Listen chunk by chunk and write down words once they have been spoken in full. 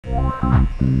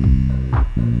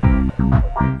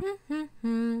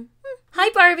Hi,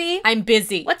 Barbie. I'm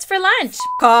busy. What's for lunch?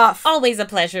 F off. Always a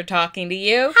pleasure talking to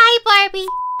you. Hi, Barbie.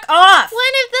 F off.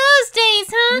 One of those days,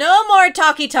 huh? No more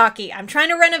talkie-talkie. I'm trying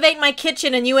to renovate my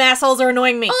kitchen and you assholes are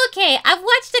annoying me. Okay, I've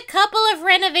watched a couple of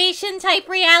renovation-type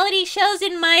reality shows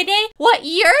in my day. What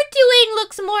you're doing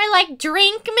looks more like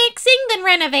drink mixing than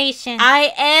renovation.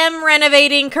 I am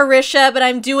renovating, Carisha, but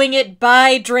I'm doing it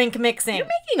by drink mixing. You're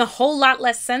making a whole lot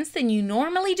less sense than you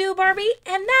normally do, Barbie,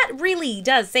 and that really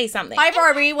does say something. Hi,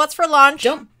 Barbie. What's for lunch?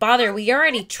 Don't bother. We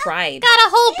already tried. Got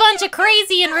a whole bunch of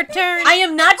crazy in return. I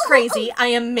am not crazy. I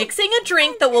am mixing a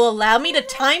drink that will allow me to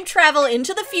time travel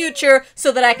into the future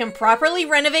so that I can properly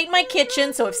renovate my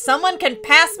kitchen, so if someone can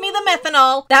pass me the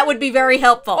methanol, that would be very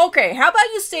helpful. Okay, how about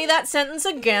you say that sentence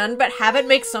again, but have it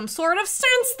make some sort of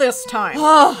sense this time?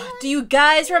 Oh, do you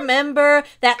guys remember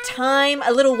that time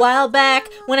a little while back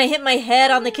when I hit my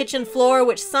head on the kitchen floor,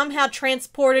 which somehow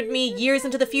transported me years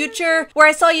into the future, where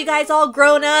I saw you guys all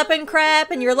grown up and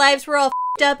crap and your lives were all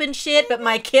f***ed up and shit, but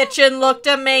my kitchen looked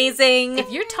amazing?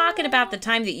 If you're talking about the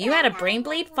time that you had a brain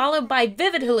bleed followed by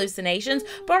vivid hallucinations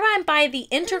brought on by the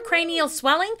intracranial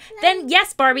swelling, then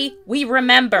yes, Barbie, we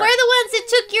remember. We're the ones that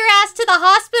took your ass to the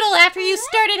hospital after you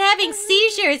started having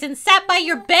seizures and sat by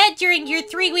your bed during your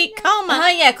 3-week coma. Oh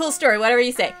yeah, cool story, whatever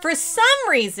you say. For some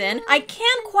reason, I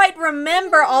can't quite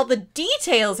remember all the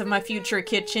details of my future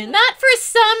kitchen. Not for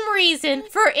some reason,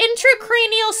 for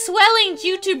intracranial swelling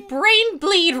due to brain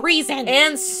bleed reason.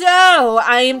 And so,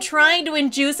 I am trying to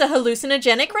induce a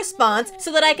hallucinogenic response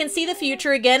so that I can see the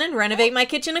future again and renovate my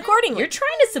kitchen accordingly. You're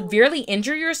trying to severely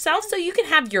injure yourself so you can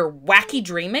have your wacky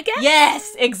dream again?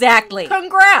 Yes, exactly.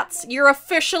 Congrats! You're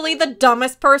officially the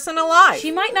dumbest person alive.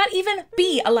 She might not even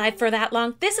be alive for that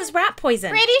long. This is rat poison.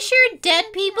 Pretty sure dead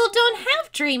people don't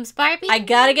have dreams, Barbie. I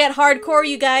gotta get hardcore,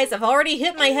 you guys. I've already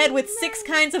hit my head with 6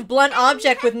 kinds of blunt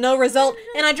object with no result,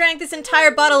 and I drank this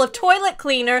entire bottle of toilet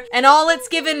cleaner, and all it's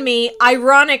given me,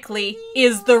 ironically,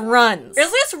 is the runs.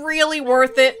 Is this really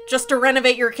worth it, just to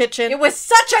renovate your kitchen? It was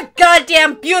such a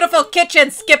goddamn beautiful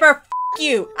kitchen, Skipper. F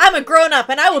you. I'm a grown-up,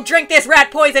 and I will drink this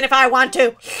rat poison if I want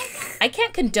to. I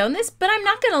can't condone this, but I'm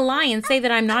not gonna lie and say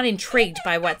that I'm not intrigued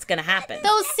by what's gonna happen.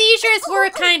 Those seizures were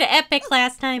kind of epic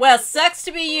last time. Well, sucks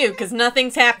to be you, because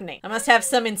nothing's happening. I must have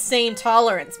some insane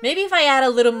tolerance. Maybe if I add a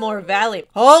little more Valium.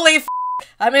 Holy f***,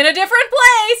 I'm in a different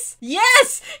place!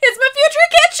 Yes! It's my future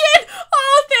kitchen!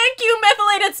 Oh, thank you,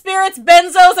 methylated spirits,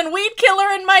 benzos, and weed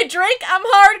killer in my drink. I'm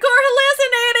hardcore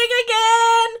hallucinating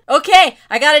again! Okay,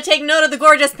 I gotta take note of the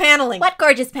gorgeous paneling. What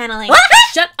gorgeous paneling? What?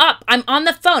 Shut up! I'm on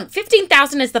the phone.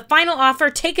 $15,000 is the final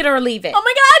offer. Take it or leave it. Oh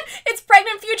my god! It's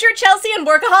pregnant future Chelsea and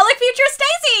workaholic future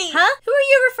Stacy! Huh? Who are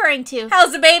you referring to?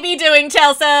 How's the baby doing,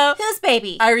 Chelsea? Whose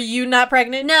baby? Are you not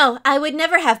pregnant? No, I would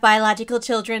never have biological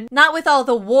children. Not with all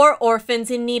the war orphans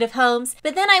in need of homes.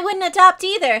 But then I wouldn't adopt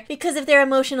either, because of their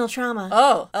emotional trauma.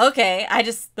 Oh, okay.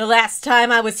 The last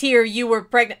time I was here, you were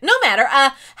pregnant. No matter.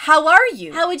 How are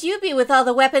you? How would you be with all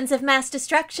the weapons of mass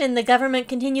destruction the government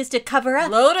continues to cover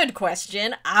up? Loaded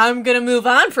question. I'm gonna move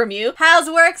on from you. How's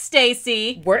work,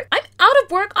 Stacy? Work? I'm out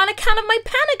of work on account of my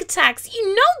panic attacks.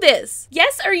 You know this.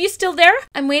 Yes, are you still there?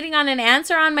 I'm waiting on an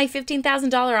answer on my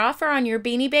 $15,000 offer on your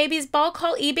Beanie Babies bulk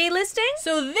haul eBay listing.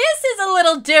 So this is a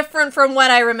little different from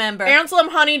what I remember. Anselm,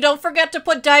 honey, don't forget to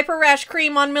put diaper rash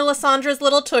cream on Melisandre's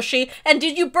little tushy. And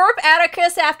did you burp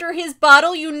Atticus after his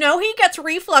bottle? You know he gets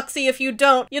refluxy if you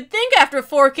don't. You'd think after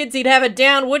 4 kids he'd have it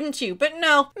down, wouldn't you? But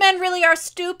no, men really are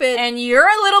stupid. And you're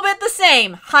a little bit the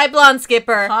same. Hi, blonde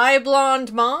Skipper. Hi,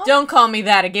 blonde mom. Don't call me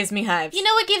that, it gives me hives. You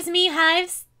know what gives me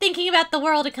hives? Thinking about the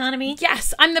world economy.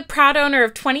 Yes, I'm the proud owner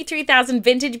of 23,000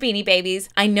 vintage Beanie Babies.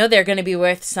 I know they're gonna be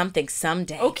worth something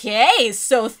someday. Okay,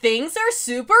 so things are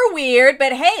super weird,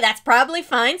 but hey, that's probably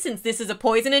fine since this is a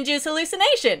poison-induced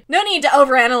hallucination. No need to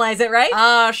overanalyze it,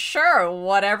 right? Sure,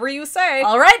 whatever you say.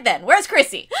 All right then, where's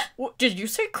Chrissy? Did you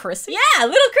say Chrissy? Yeah,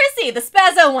 little Chrissy, the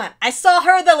spazzo one. I saw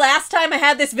her the last time I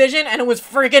had this vision and it was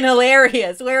freaking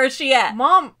hilarious. Where is she at?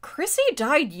 Mom, Chrissy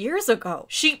died years ago.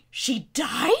 She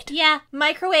died? Yeah,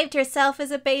 microwaved herself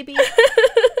as a baby.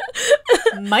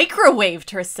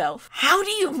 Microwaved herself? How do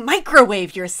you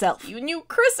microwave yourself? You knew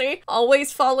Chrissy,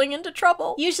 always falling into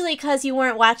trouble. Usually because you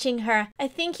weren't watching her. I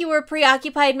think you were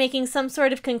preoccupied making some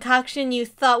sort of concoction you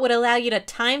thought would allow you to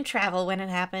time travel when it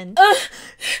happened.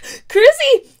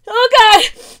 Chrissy! Oh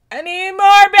god! I need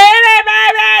more Beanie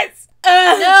Babies!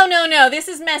 No, this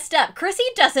is messed up. Chrissy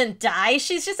doesn't die.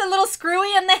 She's just a little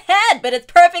screwy in the head, but it's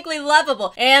perfectly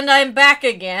lovable. And I'm back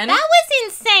again. That was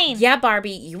insane. Yeah,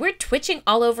 Barbie, you were twitching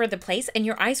all over the place and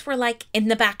your eyes were like in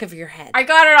the back of your head. I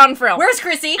got it on film. Where's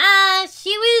Chrissy?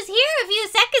 She was here a few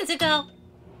seconds ago.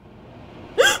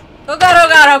 Oh god, oh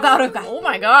god, oh god, oh god. Oh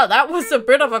my god, that was a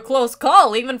bit of a close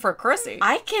call, even for Chrissy.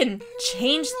 I can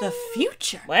change the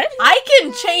future. What? I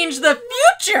can change the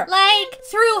future! Like,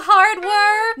 through hard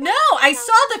work? No, I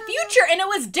saw the future and it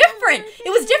was different.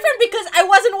 It was different because I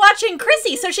wasn't watching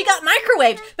Chrissy, so she got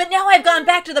microwaved. But now I've gone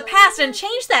back to the past and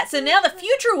changed that, so now the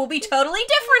future will be totally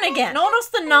different again. Notice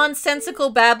the nonsensical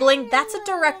babbling? That's a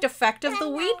direct effect of the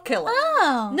weed killer.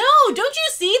 Oh. No, don't you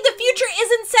see? The future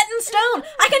isn't set in stone.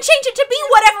 I can change it to be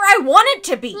whatever I want it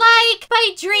to be. Like, by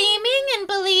dreaming and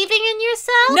believing in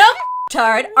yourself? No,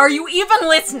 Tard, are you even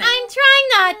listening? I'm trying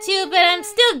not to, but I'm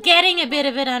still getting a bit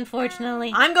of it,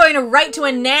 unfortunately. I'm going to write to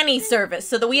a nanny service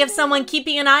so that we have someone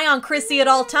keeping an eye on Chrissy at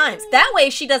all times. That way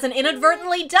she doesn't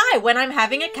inadvertently die when I'm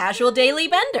having a casual daily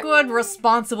bender. Good,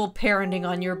 responsible parenting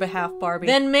on your behalf, Barbie.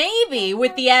 Then maybe,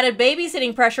 with the added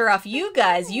babysitting pressure off you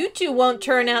guys, you two won't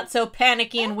turn out so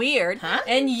panicky and weird. Huh?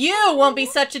 And you won't be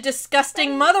such a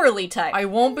disgusting motherly type. I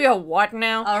won't be a what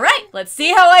now? Alright, let's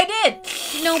see how I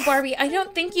did. No, Barbie, I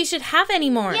don't think you should have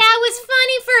anymore. Yeah, it was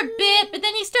funny for a bit, but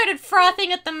then you started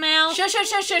frothing at the mouth. Shush, shush,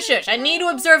 shush, shush, shush. I need to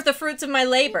observe the fruits of my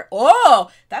labor. Oh,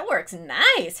 that works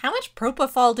nice. How much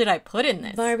propofol did I put in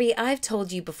this? Barbie, I've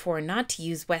told you before not to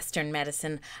use Western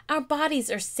medicine. Our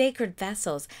bodies are sacred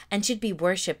vessels and should be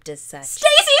worshipped as such.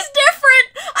 Stacy's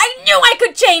different! I knew I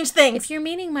could change things! If you're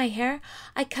meaning my hair,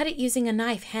 I cut it using a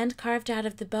knife hand carved out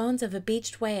of the bones of a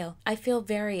beached whale. I feel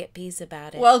very at peace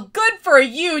about it. Well, good for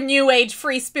you, new age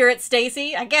free spirit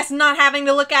Stacy. I guess not having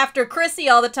to look after Chrissy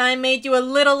all the time made you a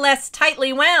little less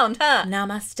tightly wound, huh?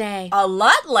 Namaste. A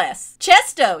lot less.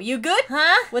 Chesto, you good?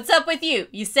 Huh? What's up with you?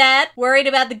 You sad? Worried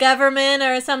about the government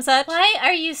or some such? Why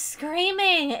are you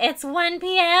screaming? It's 1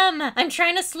 p.m. I'm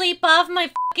trying to sleep off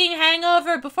my fucking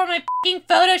hangover before my fucking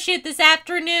photo shoot this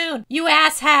afternoon. You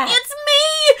asshat. It's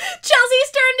me!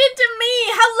 Chelsea's turned into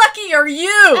me! How lucky are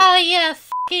you? Oh, yeah,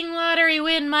 fucking lottery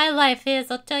win my life is,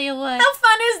 I'll tell you what. How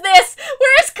fun is this?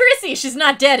 Where's Chrissy? She's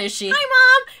not dead, is she? Hi,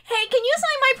 Mom. Hey, can you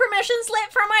sign my permission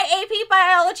slip for my AP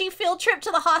biology field trip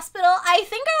to the hospital? I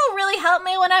think it'll really help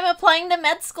me when I'm applying to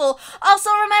med school. Also,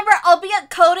 remember, I'll be at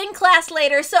coding class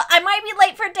later, so I might be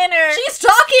late for dinner. She's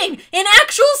talking in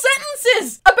actual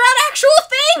sentences about actual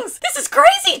things. This is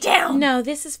crazy town. No,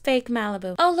 this is fake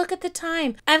Malibu. Oh, look at the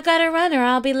time. I've got to run or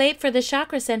I'll be late for the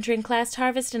chakra centering class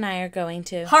Harvest and I are going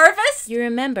to. Harvest? You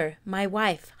remember, my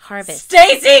wife, Harvest.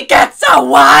 Stacy gets a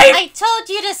wife! I told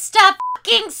you to stop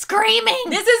fucking screaming!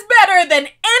 This is better than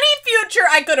any future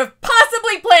I could have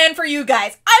possibly planned for you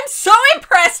guys. I'm so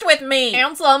impressed with me.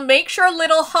 Ansel, make sure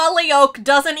little Hollyoak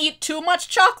doesn't eat too much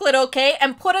chocolate, okay?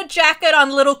 And put a jacket on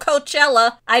little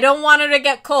Coachella. I don't want her to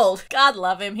get cold. God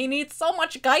love him. He needs so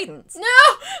much guidance. No!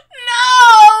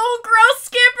 No! Gross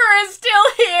Skipper is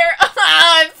still here.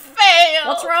 I failed.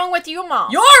 What's wrong with you,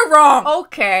 Mom? You're wrong!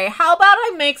 Okay, how about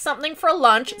I make something for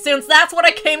lunch, since that's what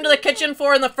I came to the kitchen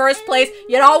for in the first place,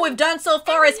 yet all we've done so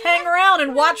far is hang around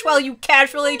and watch while you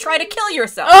casually try to kill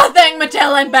yourself. Oh, thank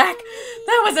Mattel, I'm back.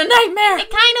 That was a nightmare. It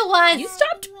kinda was. You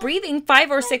stopped breathing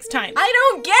 5 or 6 times. I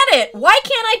don't get it. Why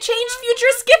can't I change future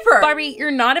Skipper? Barbie,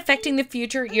 you're not affecting the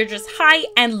future. You're just high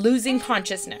and losing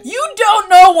consciousness. You don't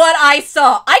know what I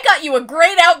saw. I got you a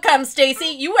great outcome, Stacy.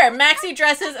 You wear maxi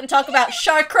dresses and talk about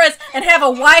chakras and have a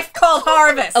wife called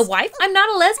Harvest. A wife? I'm not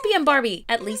a lesbian, Barbie.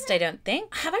 At least I don't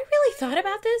think. Have I really thought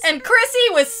about this? And Chrissy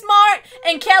was smart,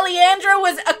 and Kellyandra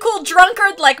was a cool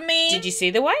drunkard like me. Did you see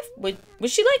the wife?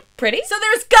 Was she, like, pretty? So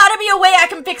there's gotta be a way I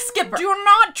can fix Skipper. Do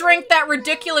not drink that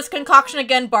ridiculous concoction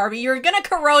again, Barbie. You're gonna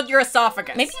corrode your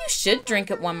esophagus. Maybe you should drink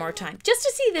it one more time. Just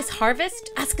to see this Harvest.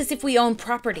 Ask us if we own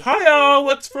property. Hi all,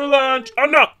 what's for lunch? Oh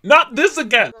no, not this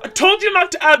again. I told you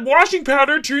not to add washing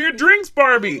powder to your drinks,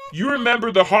 Barbie. You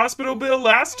remember the hospital bill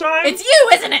last time? It's you,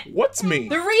 isn't it? What's me?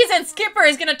 The reason Skipper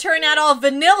is gonna turn out all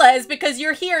vanilla is because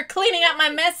you're here cleaning up my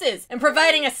messes and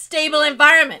providing a stable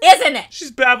environment, isn't it? She's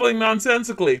babbling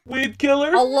nonsensically. Weed killer?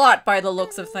 A lot by the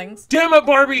looks of things. Damn it,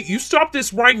 Barbie, you stop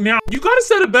this right now. You gotta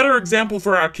set a better example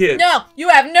for our kids. No, you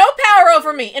have no power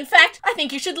over me. In fact, I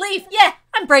think you should leave. Yeah,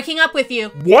 I'm breaking up with you.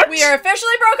 What? We are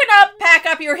officially broken up. Pack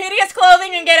up your hideous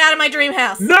clothing and get out of my dream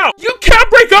house. No, you can't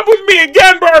break up with me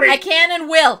again, Barbie! I can and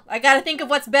will. I gotta think of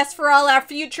what's best for all our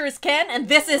futures, Ken, and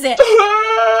this is it.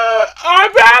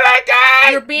 I'm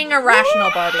panicking! You're being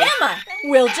irrational, Barbie. Am I?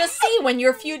 We'll just see when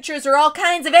your futures are all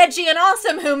kinds of edgy and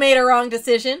awesome who made a wrong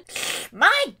decision.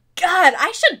 My God,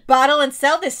 I should bottle and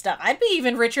sell this stuff. I'd be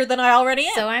even richer than I already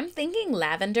am. So I'm thinking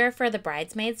lavender for the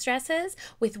bridesmaids' dresses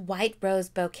with white rose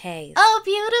bouquets. Oh,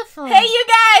 beautiful. Hey, you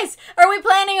guys! Are we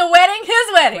planning a wedding?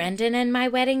 Whose wedding? Brendan and my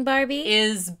wedding, Barbie?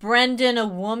 Is Brendan a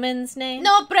woman's name?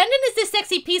 No, Brendan is the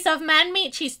sexy piece of man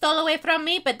meat she stole away from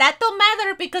me, but that don't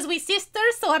matter because we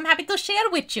sisters, so I'm happy to share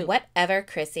with you. Whatever,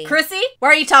 Chrissy. Chrissy? Why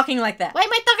are you talking like that? Why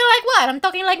am I talking like what? I'm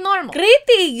talking like normal.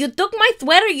 Gritty, you took my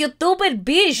sweater, you stupid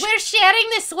bitch. We're sharing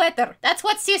this sweater. That's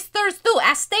what sisters do.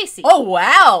 Ask Stacy. Oh,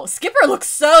 wow. Skipper looks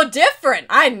so different.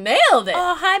 I nailed it.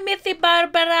 Oh, hi, Missy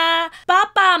Barbara.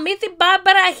 Papa, Missy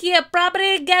Barbara here.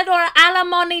 Probably get our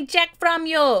alimony check from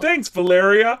you. Thanks,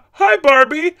 Valeria. Hi,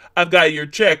 Barbie. I've got your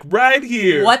check right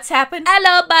here. What's happened?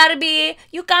 Hello, Barbie.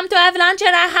 You come to have lunch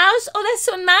at our house? Oh, that's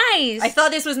so nice. I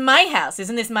thought this was my house.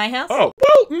 Isn't this my house? Oh,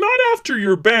 well, not after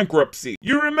your bankruptcy.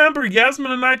 You remember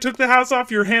Yasmin and I took the house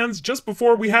off your hands just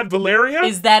before we had Valeria?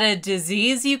 Is that a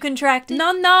disease you contracted?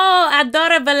 No,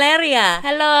 adora Valeria.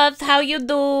 Hello, how you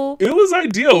do? It was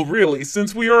ideal, really,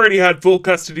 since we already had full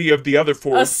custody of the other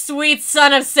four. A sweet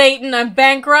son of Satan. I'm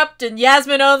bankrupt and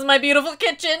Yasmin owns my beautiful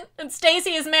kitchen and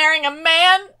Stacy is marrying a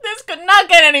man. This could not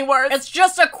get any worse. It's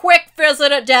just a quick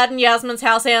visit at Dad and Yasmin's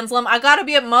house, Anselm. I gotta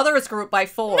be at Mother's Group by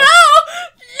 4. No!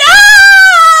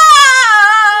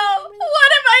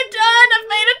 What have I done? I've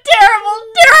made a terrible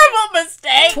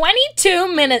mistake.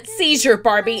 22-minute seizure,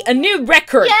 Barbie. A new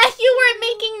record. Yeah, you were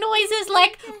making noises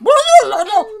like...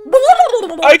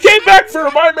 I came back for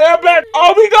my man back.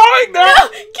 I'll be going now. No,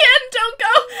 Ken, don't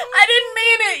go. I didn't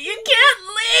mean it. You can't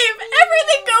leave.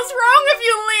 Everything goes wrong if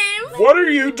you leave. What are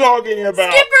you talking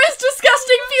about? Skipper's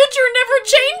disgusting future never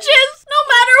changes. No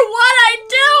matter what I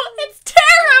do, it's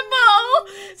terrible.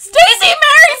 Stacy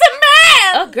marries a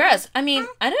man. Oh, gross. I mean,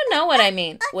 I don't know what I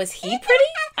mean. Was he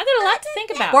pretty? I got a lot to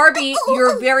think about. Barbie,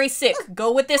 you're very sick.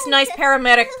 Go with this nice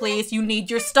paramedic, please. You need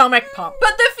your stomach pumped.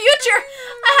 But the future!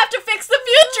 I have to fix the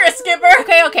future, Skipper!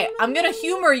 Okay, I'm gonna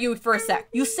humor you for a sec.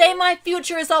 You say my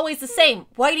future is always the same.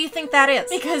 Why do you think that is?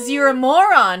 Because you're a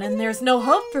moron and there's no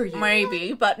hope for you.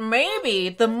 Maybe, but maybe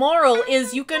the moral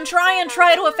is you can try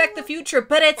to affect the future,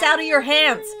 but it's out of your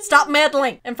hands. Stop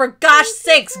meddling. And for gosh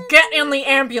sakes, get in the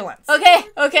ambulance. Okay.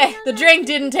 The drink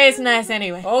didn't taste nice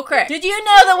anyway. Okay. Did you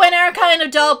know that when our kind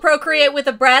of doll procreate with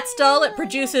a Bratz doll, it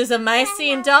produces a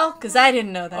Mycene doll? Because I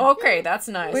didn't know that. Okay, that's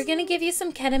nice. We're gonna give you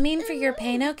some ketamine for your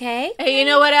pain, okay? Hey, you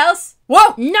know what else?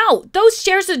 Whoa! No! Those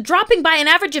shares are dropping by an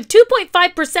average of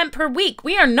 2.5% per week.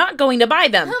 We are not going to buy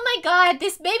them. Oh my god,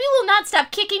 this baby will not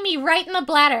stop kicking me right in the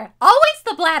bladder. Always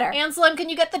the bladder. Anselm, can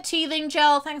you get the teething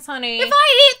gel? Thanks, honey. If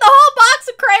I eat the whole box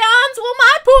of crayons, will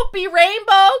my poop be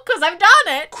rainbow? Because I've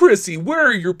done it. Chrissy, where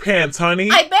are your pants, honey?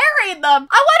 I buried them.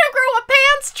 I want to grow a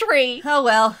pants tree. Oh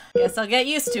well, guess I'll get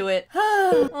used to it.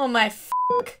 Oh my f***.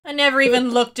 I never even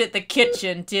looked at the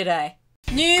kitchen, did I?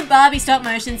 New Barbie stop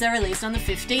motions are released on the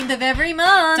 15th of every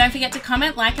month. Don't forget to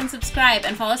comment, like, and subscribe,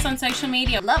 and follow us on social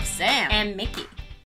media. Love Sam and Mickey.